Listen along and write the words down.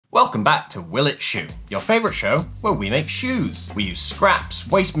Welcome back to Will It Shoe, your favourite show where we make shoes. We use scraps,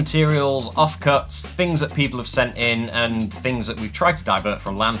 waste materials, offcuts, things that people have sent in, and things that we've tried to divert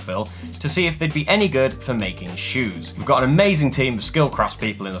from landfill to see if they'd be any good for making shoes. We've got an amazing team of skilled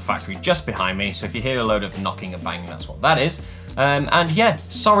craftspeople in the factory just behind me, so if you hear a load of knocking and banging, that's what that is. And yeah,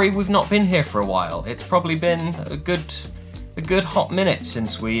 sorry we've not been here for a while. It's probably been a good hot minute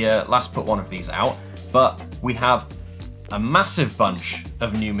since we last put one of these out, but we have a massive bunch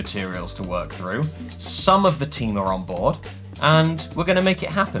of new materials to work through. Some of the team are on board, and we're gonna make it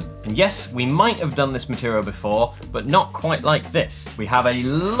happen. And yes, we might have done this material before, but not quite like this. We have a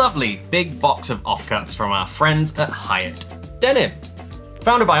lovely big box of offcuts from our friends at Hiut Denim.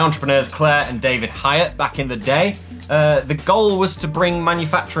 Founded by entrepreneurs Claire and David Hiut back in the day, the goal was to bring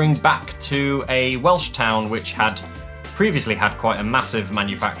manufacturing back to a Welsh town which had previously had quite a massive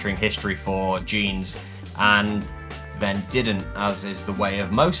manufacturing history for jeans, and then didn't, as is the way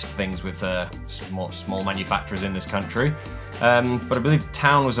of most things with small manufacturers in this country. But I believe the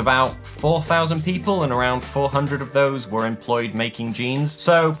town was about 4,000 people, and around 400 of those were employed making jeans.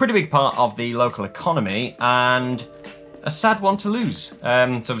 So pretty big part of the local economy, and a sad one to lose. So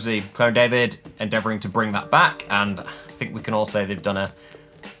obviously Claire and David endeavouring to bring that back, and I think we can all say they've done a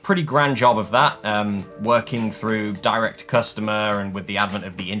pretty grand job of that, working through direct to customer and with the advent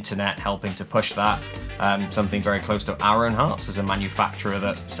of the internet helping to push that, something very close to our own hearts as a manufacturer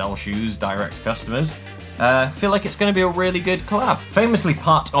that sells shoes direct to customers. I feel like it's going to be a really good collab. Famously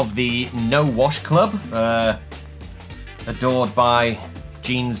part of the No Wash Club, adored by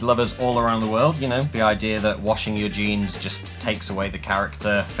jeans lovers all around the world. You know, the idea that washing your jeans just takes away the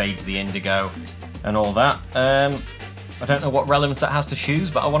character, fades the indigo and all that. I don't know what relevance that has to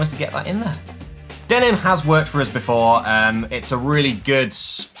shoes, but I wanted to get that in there. Denim has worked for us before. It's a really good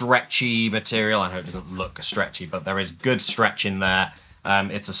stretchy material. I know it doesn't look stretchy, but there is good stretch in there.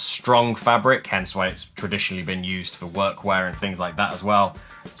 It's a strong fabric, hence why it's traditionally been used for workwear and things like that as well.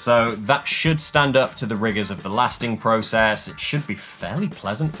 So that should stand up to the rigors of the lasting process. It should be fairly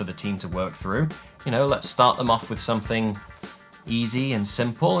pleasant for the team to work through. You know, let's start them off with something easy and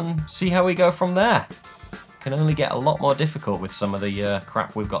simple and see how we go from there. Can only get a lot more difficult with some of the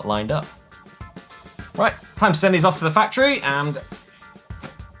crap we've got lined up. Right, time to send these off to the factory and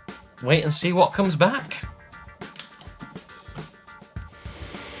wait and see what comes back.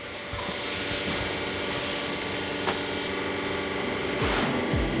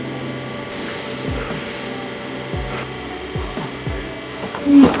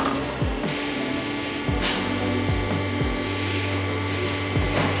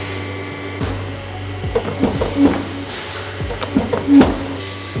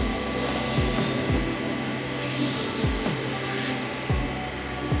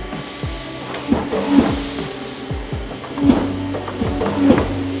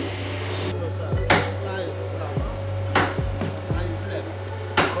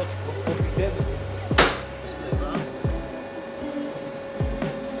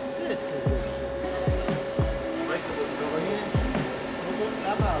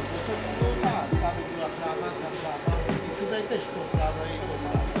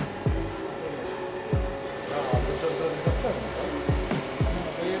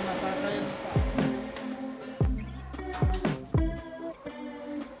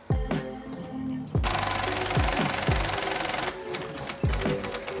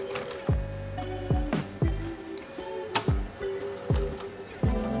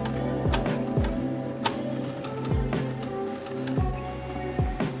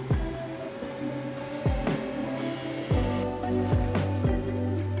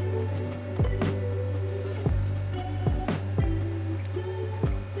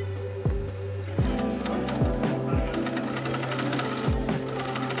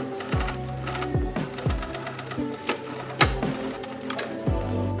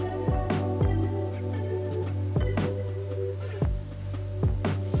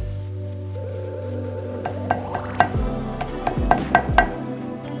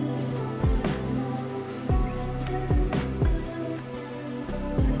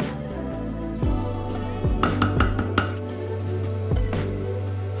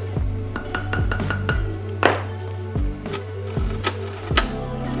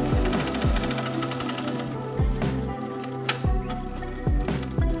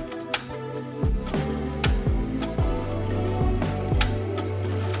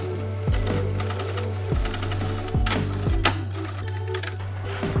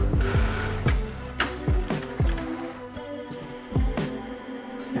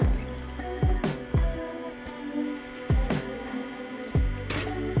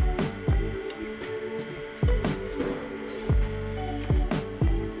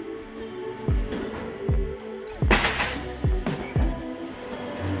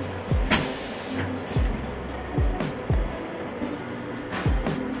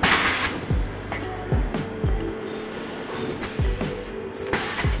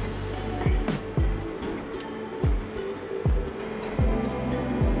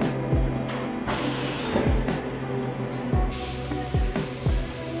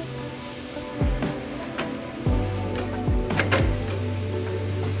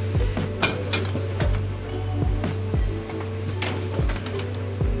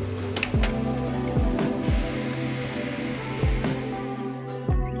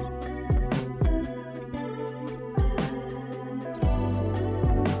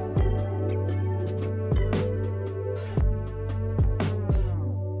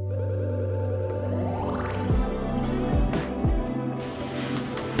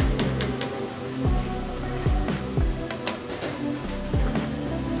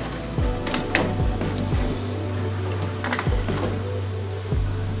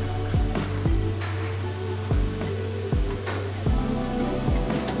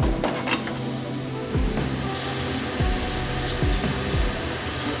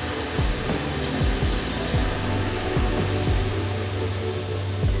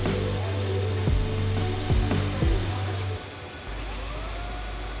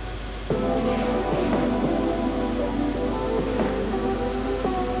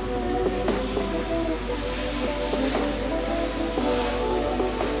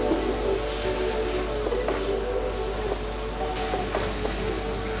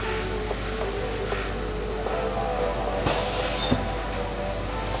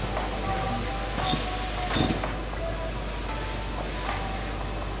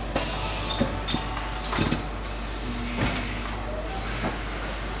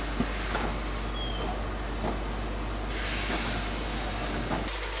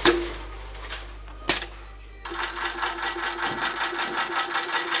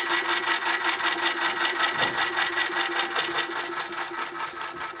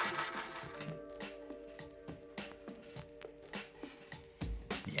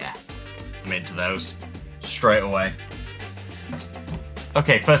 I'm into those straight away.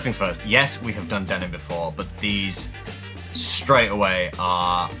 Okay, first things first. Yes, we have done denim before, but these straight away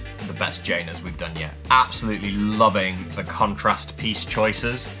are the best Janers we've done yet. Absolutely loving the contrast piece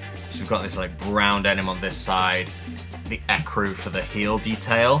choices. So we've got this like brown denim on this side, the ecru for the heel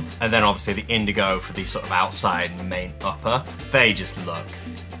detail, and then obviously the indigo for the sort of outside main upper. They just look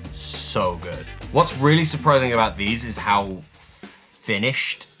so good. What's really surprising about these is how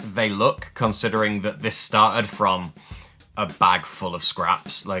finished they look, considering that this started from a bag full of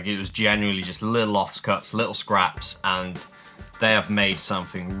scraps. Like, it was genuinely just little offcuts, little scraps, and they have made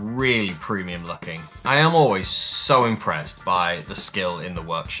something really premium looking. I am always so impressed by the skill in the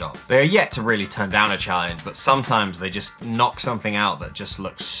workshop. They are yet to really turn down a challenge, but sometimes they just knock something out that just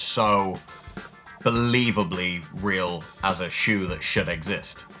looks so believably real as a shoe that should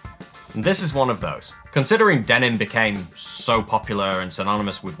exist. And this is one of those. Considering denim became so popular and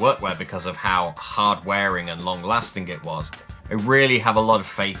synonymous with workwear because of how hard wearing and long lasting it was, I really have a lot of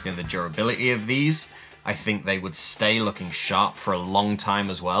faith in the durability of these. I think they would stay looking sharp for a long time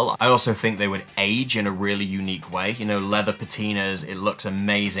as well. I also think they would age in a really unique way. You know, leather patinas, it looks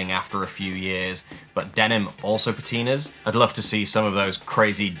amazing after a few years, but denim also patinas. I'd love to see some of those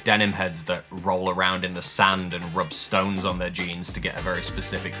crazy denim heads that roll around in the sand and rub stones on their jeans to get a very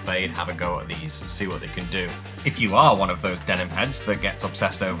specific fade, have a go at these, see what they can do. If you are one of those denim heads that gets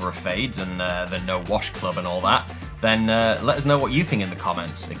obsessed over fades and the no wash club and all that, then let us know what you think in the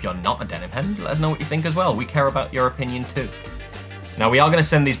comments. If you're not a denim head, let us know what you think as well. We care about your opinion too. Now, we are going to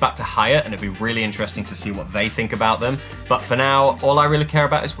send these back to Hiut, and it'd be really interesting to see what they think about them. But for now, all I really care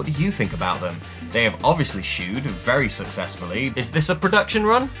about is what do you think about them? They have obviously shoed very successfully. Is this a production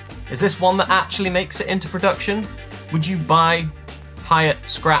run? Is this one that actually makes it into production? Would you buy Hiut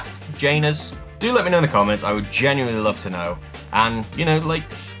scrap Janers? Do let me know in the comments. I would genuinely love to know. And, you know, like,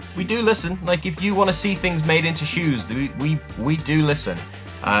 we do listen. Like, if you want to see things made into shoes, we do listen.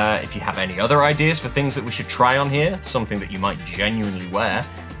 If you have any other ideas for things that we should try on here, something that you might genuinely wear,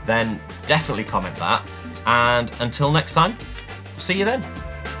 then definitely comment that. And until next time, see you then.